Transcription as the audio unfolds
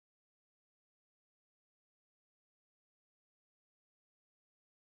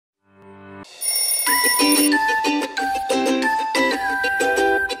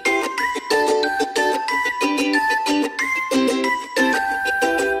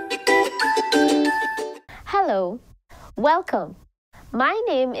Hello, welcome. My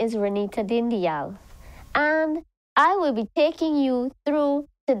name is Renita Dindial, and I will be taking you through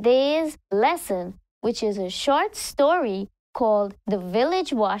today's lesson, which is a short story called The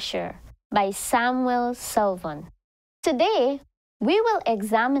Village Washer by Samuel Sullivan. Today, we will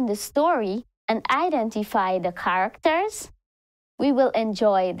examine the story and identify the characters. We will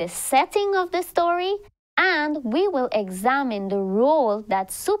enjoy the setting of the story, and we will examine the role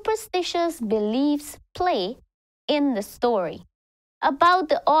that superstitious beliefs play in the story. About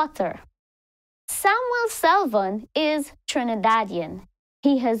the author, Samuel Sullivan is Trinidadian.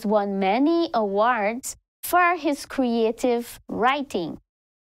 He has won many awards for his creative writing.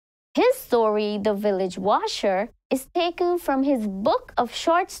 His story, The Village Washer, is taken from his book of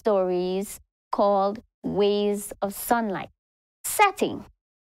short stories called Ways of Sunlight. Setting.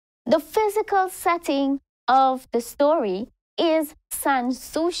 The physical setting of the story is Sans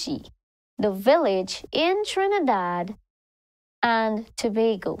Souci, the village in Trinidad and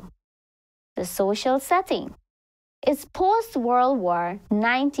Tobago. The social setting is post-World War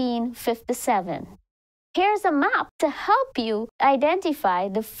 1957. Here's a map to help you identify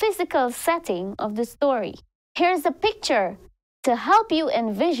the physical setting of the story. Here's a picture to help you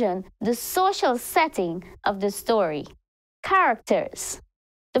envision the social setting of the story. Characters.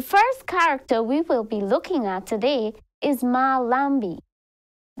 The first character we will be looking at today is Ma Lambi.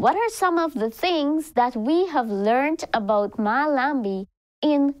 What are some of the things that we have learned about Ma Lambi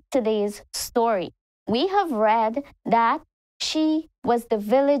in today's story? We have read that she was the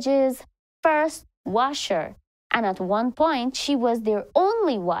village's first washer, and at one point she was their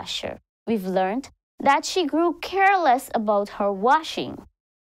only washer. We've learned that she grew careless about her washing,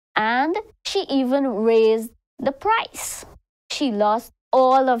 and she even raised the price. She lost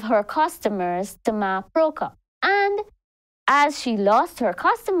all of her customers to Ma Prokop, and as she lost her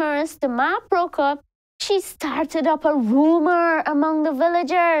customers to Ma Prokop, she started up a rumor among the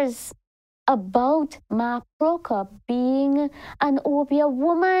villagers about Ma Prokop being an Obeah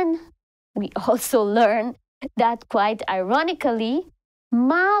woman. We also learned that, quite ironically,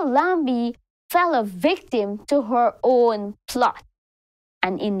 Ma Lambi fell a victim to her own plot.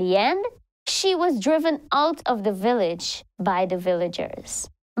 And in the end, she was driven out of the village by the villagers.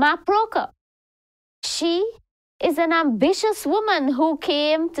 Ma Prokop, she is an ambitious woman who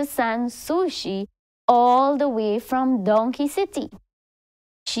came to Sans Souci all the way from Donkey City.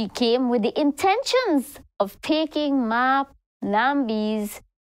 She came with the intentions of taking Ma Lambi's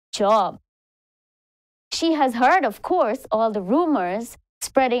job. She has heard, of course, all the rumors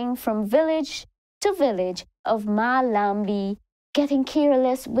spreading from village to village of Ma Lambi getting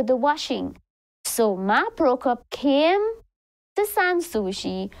careless with the washing. So Ma Prokop came to Sans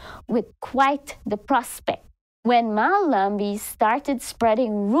Souci with quite the prospect. When Ma Lambi started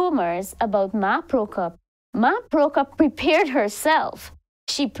spreading rumors about Ma Prokop prepared herself.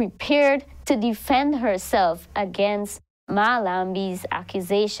 She prepared to defend herself against Ma Lambi's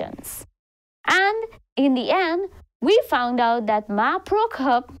accusations. And in the end, we found out that Ma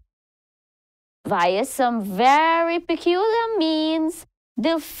Prokop, via some very peculiar means,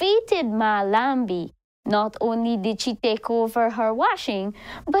 defeated Ma Lambi. Not only did she take over her washing,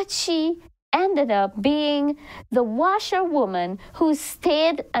 but she ended up being the washerwoman who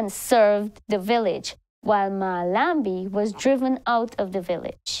stayed and served the village, while Ma Lambi was driven out of the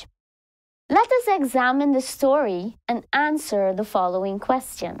village. Let us examine the story and answer the following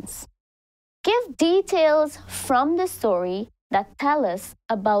questions. Give details from the story that tell us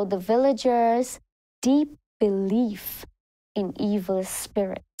about the villagers' deep belief in evil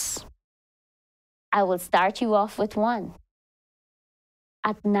spirits. I will start you off with one.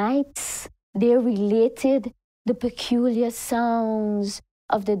 At nights, they related the peculiar sounds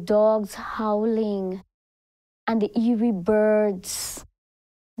of the dogs howling and the eerie birds.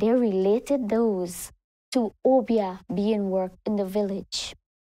 They related those to Obeah being worked in the village.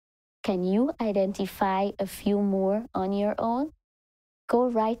 Can you identify a few more on your own?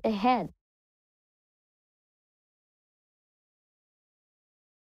 Go right ahead.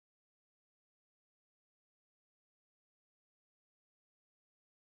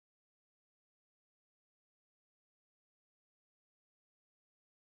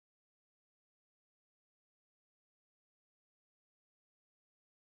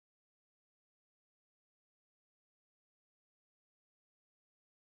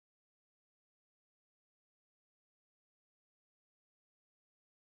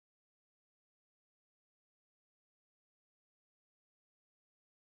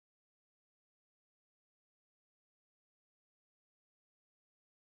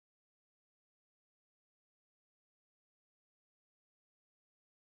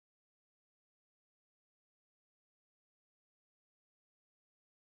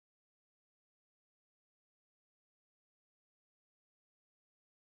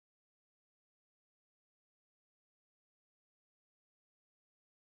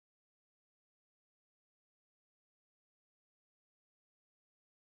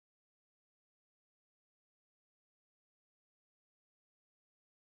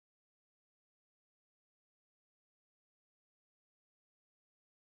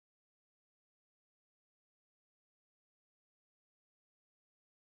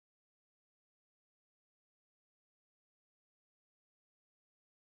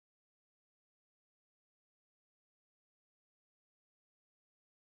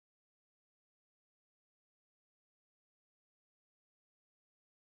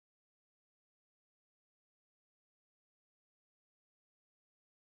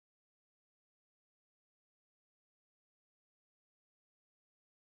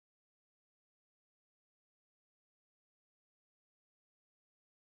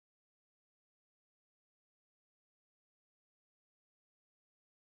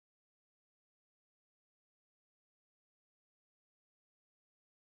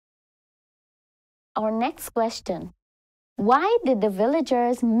 Our next question. Why did the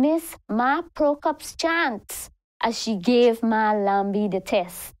villagers miss Ma Prokop's chance as she gave Ma Lambi the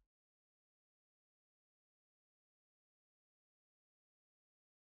test?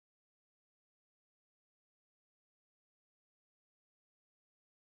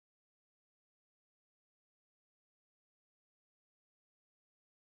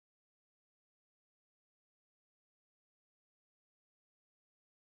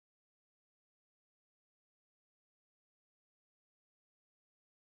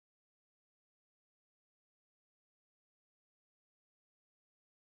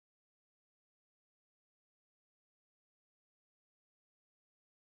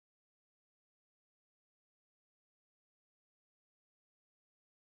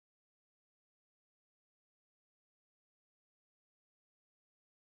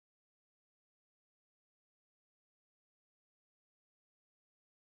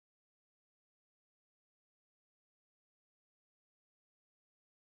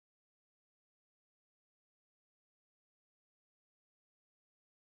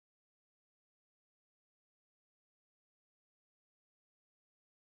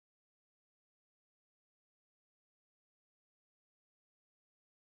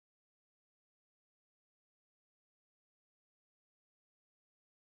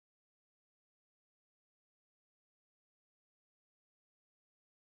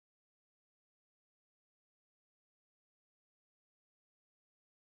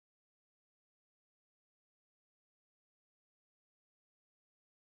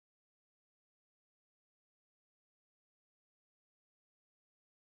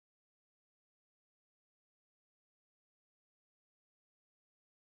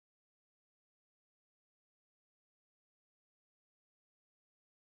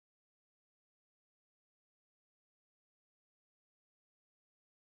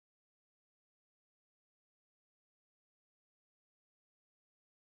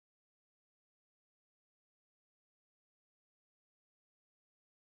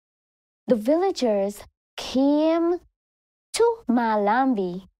 The villagers came to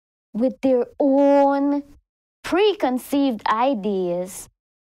Malambi with their own preconceived ideas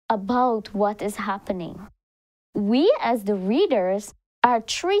about what is happening. We, as the readers, are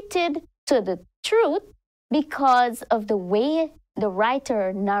treated to the truth because of the way the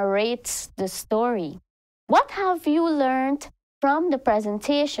writer narrates the story. What have you learned from the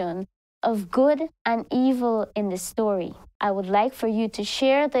presentation of good and evil in the story? I would like for you to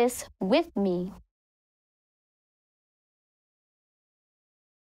share this with me.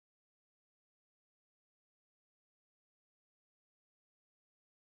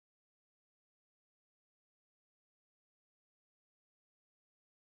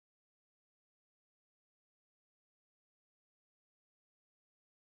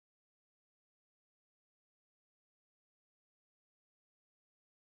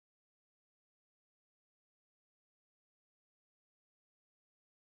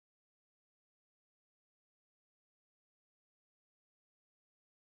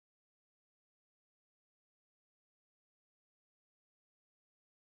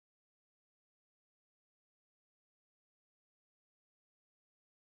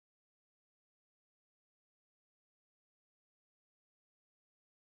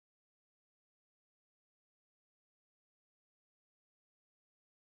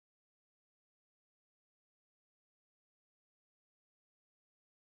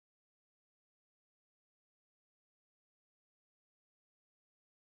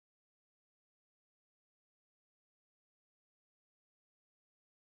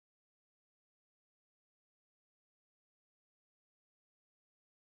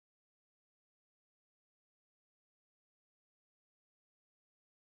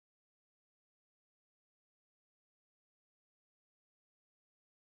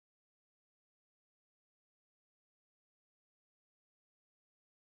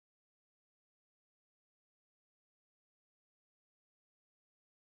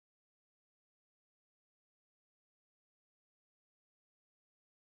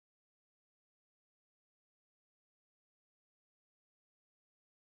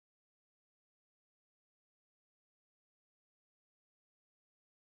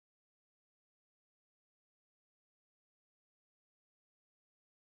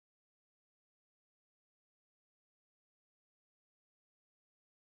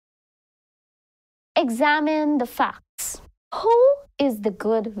 Examine the facts. Who is the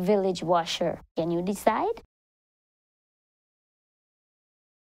good village washer? Can you decide?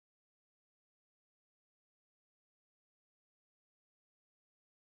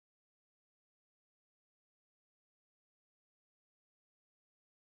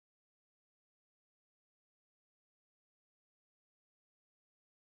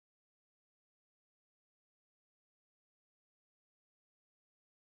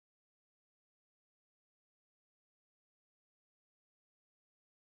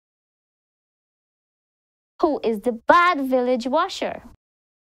 Who is the bad village washer?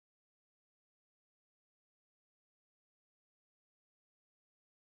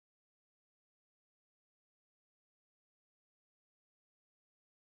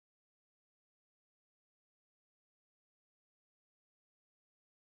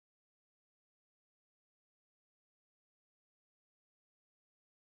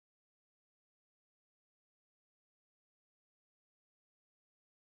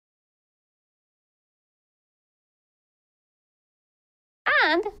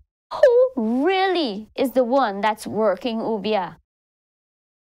 And who really is the one that's working ubia?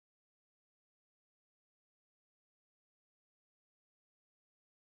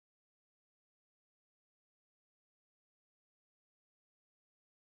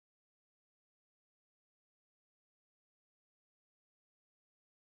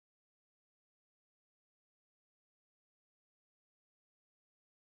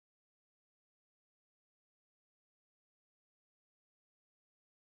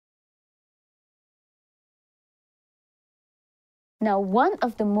 Now, one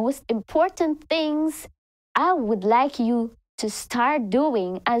of the most important things I would like you to start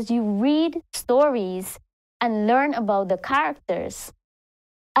doing as you read stories and learn about the characters,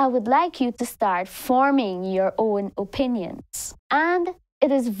 I would like you to start forming your own opinions. And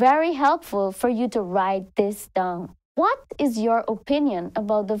it is very helpful for you to write this down. What is your opinion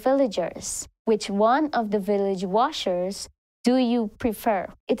about the villagers? Which one of the village washers do you prefer?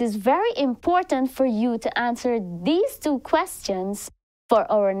 It is very important for you to answer these two questions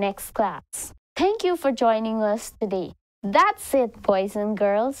for our next class. Thank you for joining us today. That's it, boys and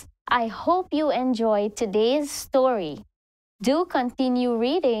girls. I hope you enjoyed today's story. Do continue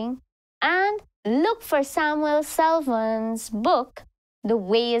reading and look for Samuel Selvon's book, The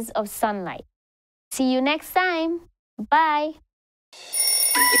Ways of Sunlight. See you next time. Bye.